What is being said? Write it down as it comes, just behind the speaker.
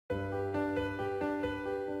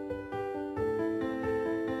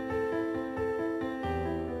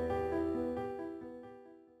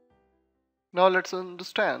Now let's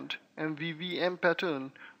understand Mvvm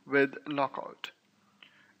pattern with Knockout.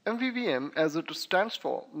 Mvvm, as it stands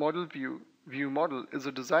for Model View Model, is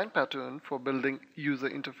a design pattern for building user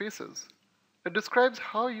interfaces. It describes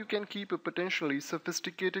how you can keep a potentially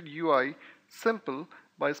sophisticated UI simple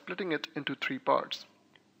by splitting it into three parts: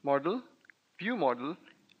 model, view model,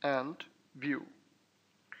 and view.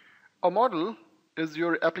 A model is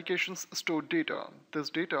your application's stored data. This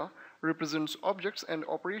data represents objects and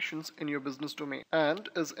operations in your business domain and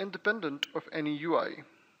is independent of any UI.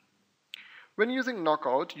 When using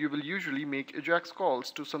Knockout, you will usually make AJAX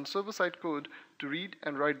calls to some server-side code to read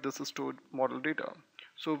and write this stored model data.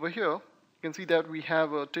 So over here, you can see that we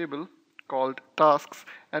have a table called tasks,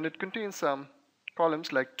 and it contains some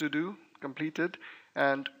columns like to do, completed,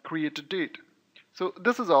 and created date. So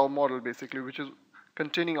this is our model basically, which is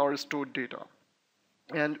containing our stored data.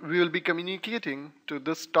 And we will be communicating to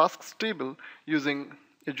this tasks table using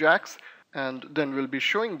AJAX, and then we'll be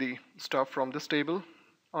showing the stuff from this table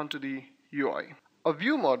onto the UI. A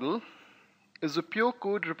view model is a pure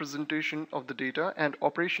code representation of the data and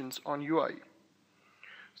operations on UI.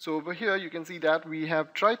 So over here you can see that we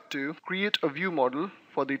have tried to create a view model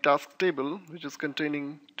for the task table, which is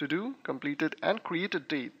containing to do, completed, and created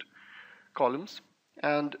date columns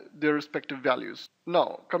and their respective values.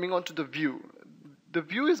 Now coming on to the view. The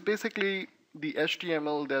view is basically the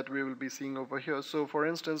HTML that we will be seeing over here. So for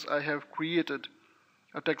instance, I have created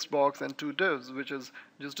a text box and two divs, which is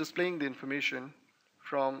just displaying the information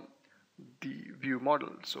from the view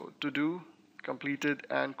model. So to do, completed,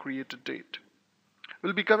 and created date.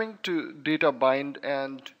 We'll be coming to data bind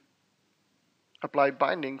and apply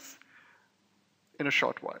bindings in a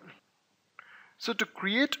short while. So to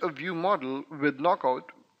create a view model with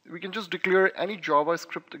Knockout, we can just declare any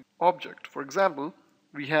JavaScript object. For example,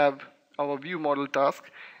 we have our view model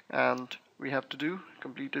task and we have to do,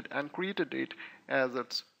 completed, and created date as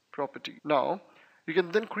its property. Now you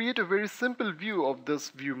can then create a very simple view of this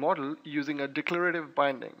view model using a declarative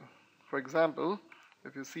binding. For example,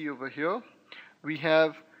 if you see over here, we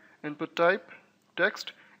have input type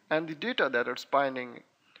text and the data that it's binding.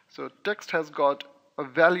 So text has got a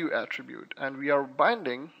value attribute and we are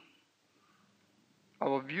binding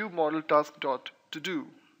our view model task dot to do,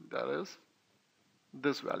 that is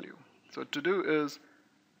this value. So to do is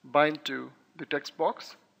bind to the text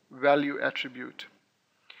box value attribute,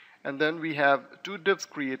 and then we have two divs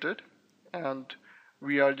created and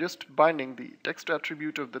we are just binding the text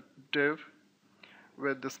attribute of the div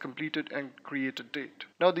with this completed and created date.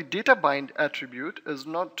 Now the data bind attribute is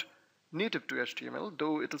not native to HTML,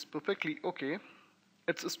 though it is perfectly okay.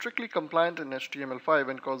 It's strictly compliant in HTML5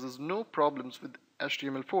 and causes no problems with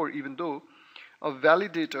HTML4, even though a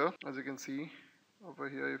validator, as you can see over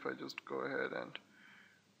here, if I just go ahead and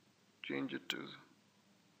change it to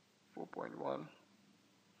 4.1,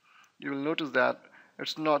 you will notice that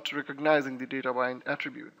it's not recognizing the data bind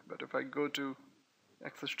attribute. But if I go to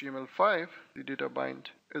XHTML5, the data bind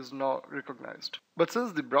is now recognized. But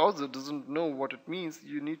since the browser doesn't know what it means,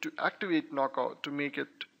 you need to activate Knockout to make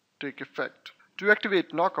it take effect. To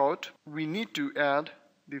activate Knockout, we need to add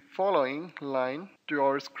the following line to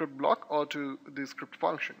our script block or to the script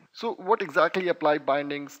function. So what exactly apply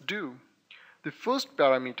bindings do? The first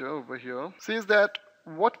parameter over here says that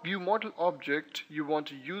what view model object you want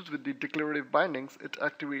to use with the declarative bindings it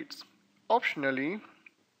activates. Optionally,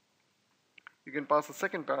 you can pass a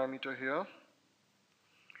second parameter here,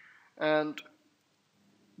 and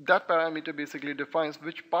that parameter basically defines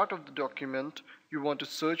which part of the document you want to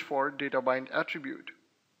search for data bind attribute.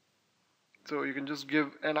 So you can just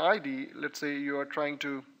give an ID. Let's say you are trying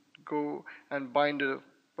to go and bind a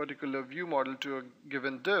particular view model to a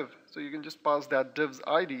given div. So you can just pass that div's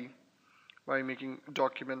ID by making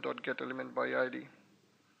document.getElementById.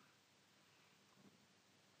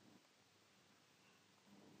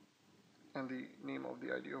 And the name of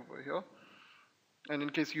the ID over here. And in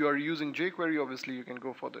case you are using jQuery, obviously you can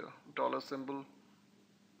go for the dollar symbol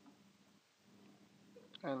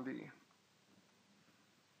and the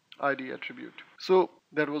ID attribute. So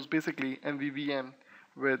that was basically Mvvm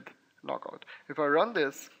with Knockout. If I run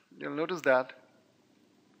this, you'll notice that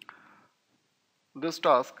this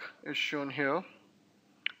task is shown here,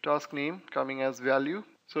 task name coming as value.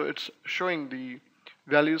 So it's showing the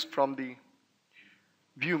values from the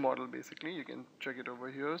view model. Basically you can check it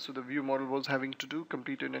over here. So the view model was having to do,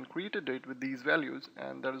 completed, and created date with these values,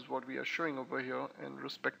 and that is what we are showing over here in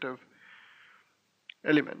respective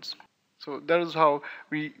elements. So that is how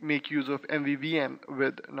we make use of Mvvm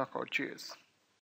with KnockoutJs.